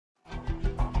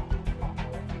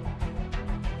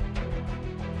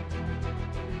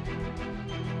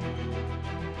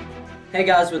Hey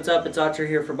guys, what's up? It's Archer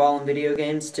here for Ballin' Video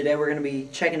Games. Today we're going to be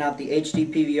checking out the HD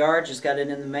PVR. Just got it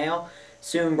in the mail.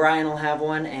 Soon Brian will have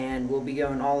one and we'll be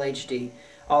going all HD.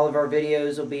 All of our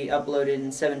videos will be uploaded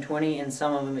in 720 and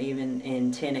some of them even in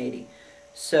 1080.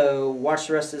 So watch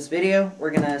the rest of this video.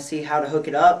 We're going to see how to hook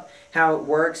it up, how it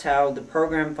works, how the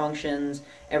program functions,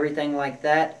 everything like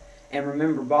that. And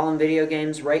remember, Ballin' Video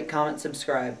Games, rate, comment,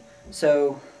 subscribe.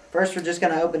 So first we're just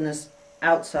going to open this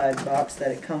outside box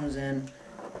that it comes in.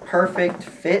 Perfect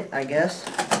fit, I guess,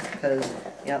 because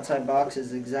the outside box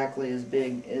is exactly as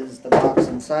big as the box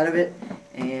inside of it,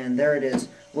 and there it is.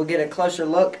 We'll get a closer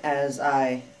look as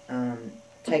I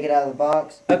take it out of the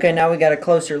box. Okay, now we got a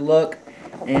closer look,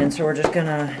 and so we're just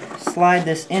gonna slide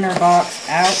this inner box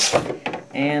out,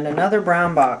 and another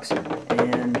brown box,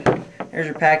 and there's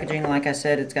your packaging. Like I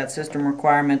said, it's got system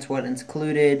requirements, what is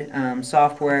included,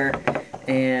 software,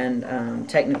 and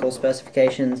technical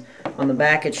specifications. On the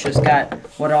back it's just got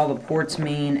what all the ports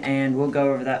mean, and we'll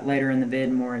go over that later in the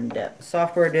vid more in depth.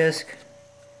 Software disc,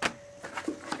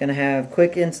 it's going to have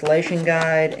quick installation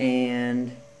guide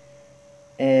and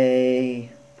a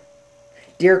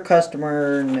dear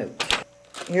customer note.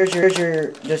 Here's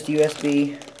your just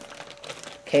USB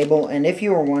cable, and if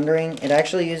you were wondering, it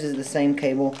actually uses the same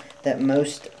cable that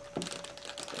most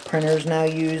printers now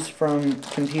use from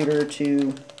computer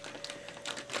to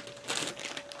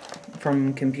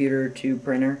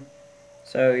printer.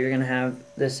 So you're going to have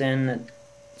this end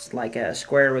that's like a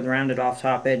square with rounded off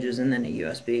top edges, and then a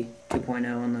USB 2.0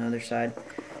 on the other side.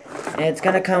 And it's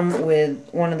going to come with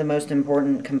one of the most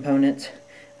important components.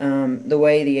 The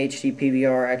way the HD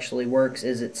PVR actually works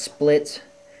is it splits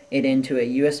it into a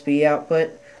USB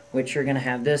output, which you're going to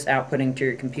have this outputting to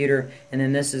your computer, and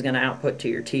then this is going to output to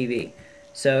your TV.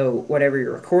 So whatever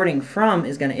you're recording from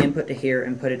is going to input to here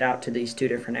and put it out to these two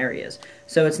different areas.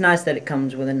 So it's nice that it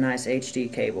comes with a nice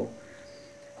HD cable.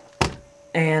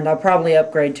 And I'll probably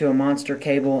upgrade to a monster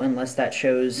cable unless that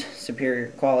shows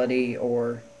superior quality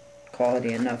or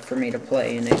quality enough for me to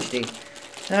play in HD.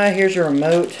 Here's your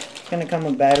remote. It's going to come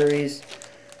with batteries,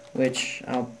 which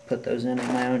I'll put those in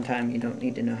on my own time. You don't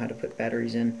need to know how to put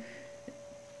batteries in.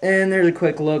 And there's a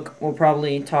quick look. We'll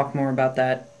probably talk more about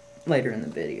that later in the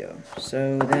video.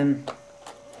 So then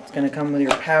it's going to come with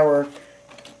your power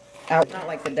out, not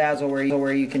like the Dazzle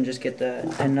where you can just get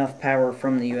enough power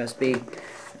from the USB.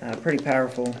 Pretty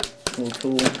powerful little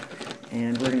tool,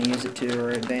 and we're going to use it to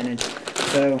our advantage.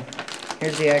 So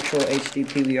here's the actual HD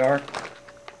PVR,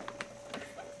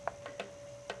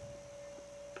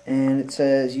 and it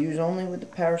says use only with the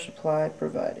power supply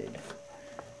provided.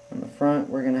 On the front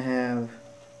we're going to have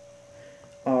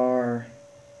our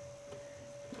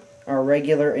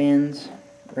regular ends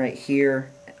right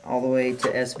here all the way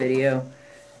to S-Video.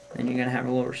 Then you're going to have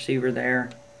a little receiver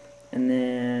there, and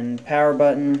then power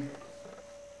button.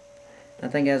 I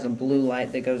think it has a blue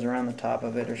light that goes around the top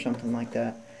of it or something like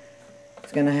that.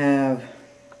 It's going to have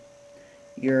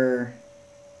your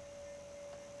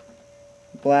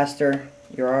blaster,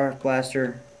 your RF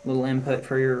blaster, little input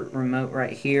for your remote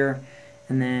right here,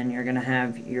 and then you're going to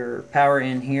have your power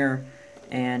in here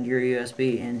and your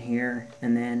USB in here,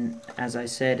 and then as I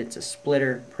said, it's a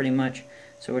splitter pretty much.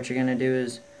 So what you're going to do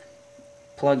is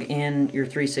plug in your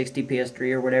 360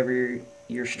 PS3 or whatever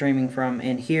you're streaming from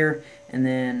in here, and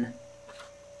then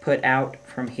put out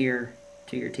from here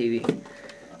to your TV.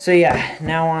 So yeah,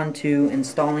 now on to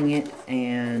installing it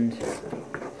and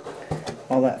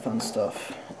all that fun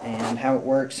stuff, and how it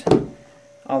works,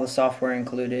 all the software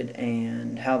included,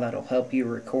 and how that'll help you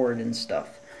record and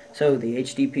stuff. So the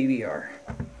HD PVR.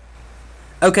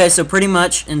 Okay, so pretty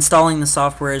much installing the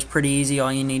software is pretty easy.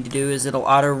 All you need to do is it'll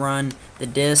auto run the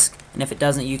disk, and if it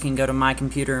doesn't, you can go to My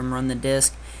Computer and run the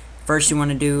disk. First you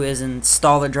want to do is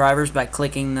install the drivers by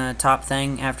clicking the top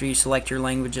thing. After you select your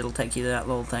language, it'll take you to that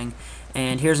little thing.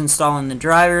 And here's installing the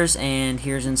drivers, and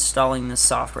here's installing the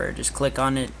software. Just click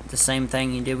on it, the same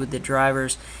thing you did with the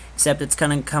drivers, except it's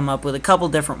going to come up with a couple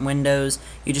different windows.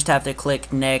 You just have to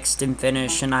click next and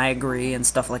finish and I agree and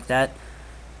stuff like that.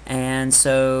 And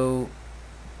so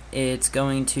it's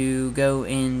going to go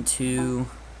into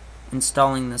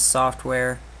installing the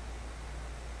software,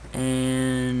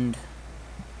 and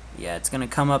yeah, it's going to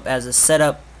come up as a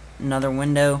setup, another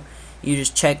window. You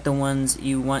just check the ones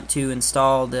you want to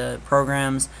install, the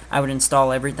programs. I would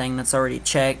install everything that's already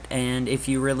checked, and if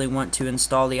you really want to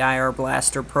install the IR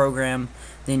Blaster program,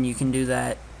 then you can do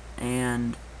that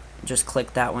and just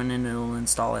click that one and it'll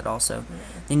install it also.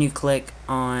 Then you click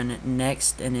on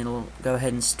next and it'll go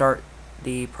ahead and start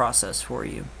the process for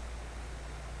you.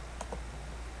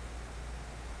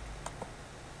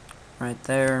 Right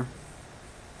there.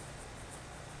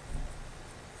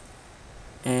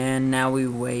 And now we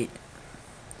wait.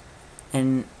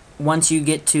 And once you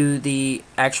get to the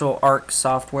actual ARC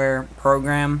software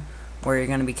program where you're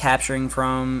going to be capturing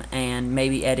from and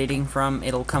maybe editing from,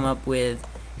 it'll come up with,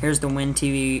 here's the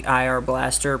WinTV IR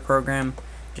Blaster program.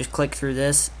 Just click through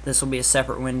this. This will be a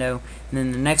separate window. And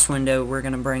then the next window we're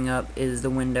going to bring up is the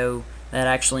window that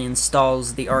actually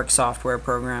installs the ARC software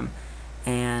program.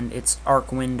 And it's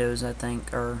ARC Windows, I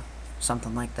think, or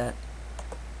something like that.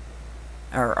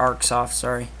 Or ArcSoft,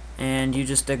 sorry. And you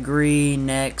just agree,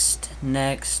 next.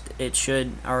 It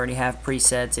should already have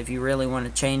presets. If you really want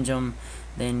to change them,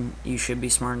 then you should be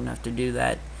smart enough to do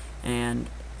that. And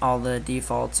all the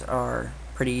defaults are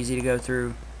pretty easy to go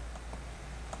through.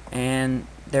 And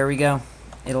there we go.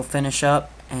 It'll finish up,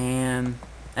 and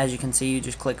as you can see, you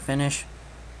just click finish,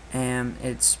 and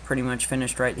it's pretty much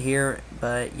finished right here.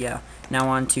 But yeah, now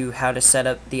on to how to set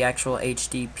up the actual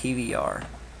HD PVR.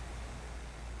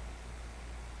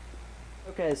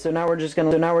 Okay, so now we're just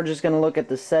gonna look at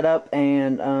the setup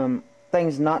and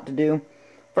things not to do.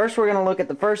 First, we're gonna look at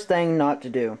the first thing not to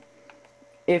do.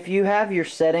 If you have your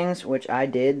settings, which I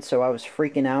did, so I was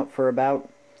freaking out for about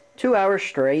 2 hours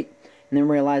straight, and then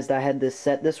realized I had this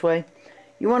set this way.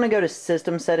 You want to go to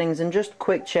System Settings and just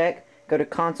quick check. Go to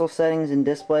Console Settings and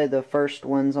display the first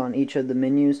ones on each of the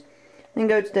menus. Then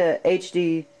go to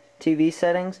HD TV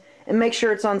Settings and make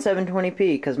sure it's on 720p,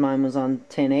 because mine was on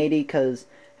 1080, because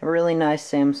I have a really nice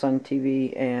Samsung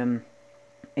TV and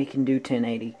it can do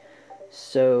 1080.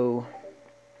 So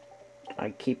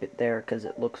I keep it there because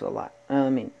it looks a lot,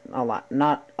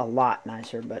 not a lot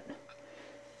nicer, but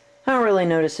I don't really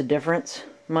notice a difference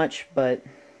much, but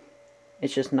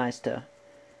it's just nice to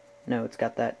know it's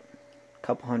got that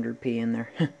couple 100p in there.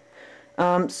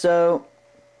 So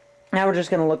now we're just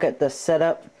going to look at the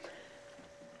setup.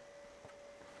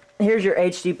 Here's your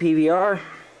HD PVR.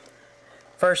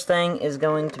 First thing is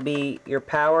going to be your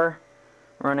power,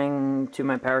 running to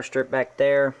my power strip back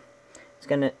there.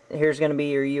 Here's going to be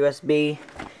your USB.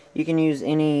 You can use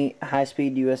any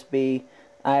high-speed USB.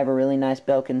 I have a really nice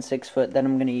Belkin 6-foot that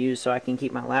I'm going to use so I can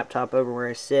keep my laptop over where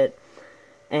I sit.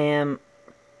 And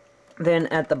then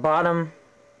at the bottom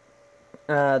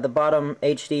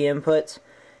HD inputs,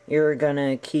 you're going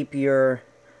to keep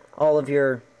all of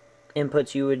your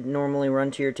inputs you would normally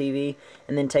run to your TV,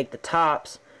 and then take the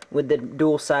tops with the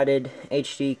dual-sided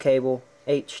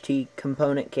HD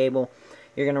component cable.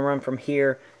 You're going to run from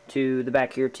here to the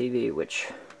back of your TV, which,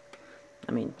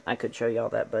 I mean, I could show you all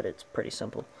that, but it's pretty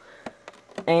simple.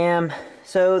 And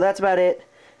so that's about it.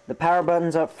 The power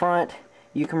button's up front.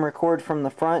 You can record from the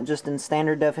front just in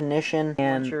standard definition.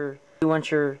 And you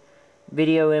want your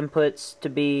video inputs to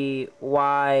be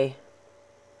Y.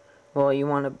 Well, you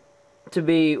want to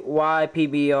be Y,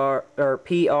 PBR, or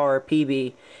PR,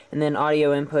 PB, and then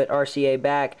audio input RCA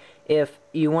back. If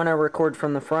you want to record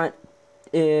from the front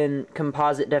in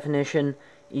composite definition,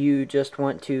 you just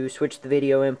want to switch the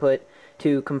video input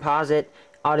to composite,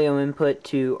 audio input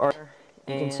to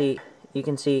RCA. You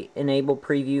can see enable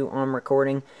preview on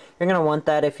recording. You're gonna want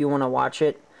that if you want to watch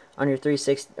it on your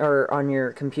 360 or on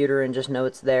your computer and just know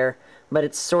it's there. But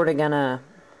it's sort of gonna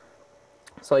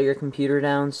slow your computer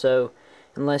down. So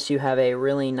unless you have a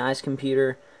really nice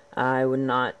computer, I would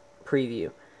not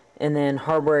preview. And then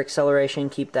hardware acceleration,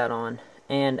 keep that on.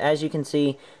 And as you can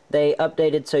see, they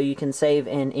updated so you can save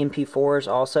in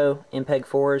MP4s also,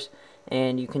 MPEG-4s,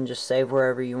 and you can just save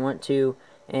wherever you want to.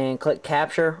 And click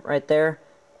capture right there,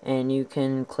 and you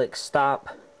can click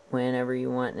stop whenever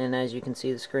you want. And as you can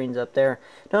see, the screen's up there.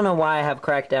 Don't know why I have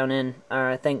Crackdown in.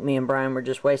 I think me and Brian were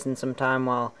just wasting some time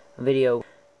while video,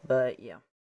 but yeah.